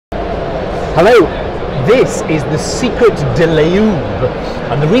Hello, this is the Secret de Leoube,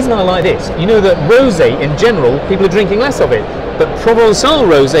 and the reason I like this, you know that rosé in general, people are drinking less of it, but Provençal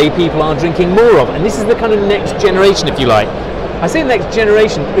rosé people are drinking more of, and this is the kind of next generation, if you like. I say next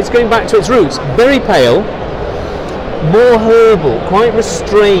generation, it's going back to its roots. Very pale, more herbal, quite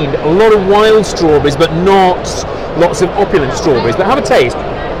restrained, a lot of wild strawberries, but not lots of opulent strawberries. But have a taste.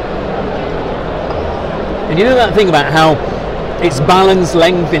 And you know that thing about how its balance,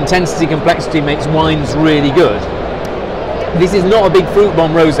 length, intensity, complexity makes wines really good? This is not a big fruit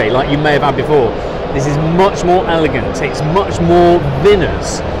bomb rosé like you may have had before. This is much more elegant, it's much more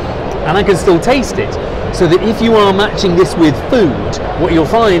vinous, and I can still taste it. So that if you are matching this with food, what you'll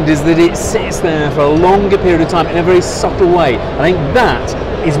find is that it sits there for a longer period of time in a very subtle way. I think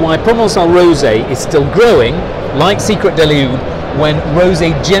that is why Provençal rosé is still growing, like Secret de Leoube, when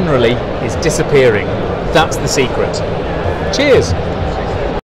rosé generally is disappearing. That's the secret. Cheers!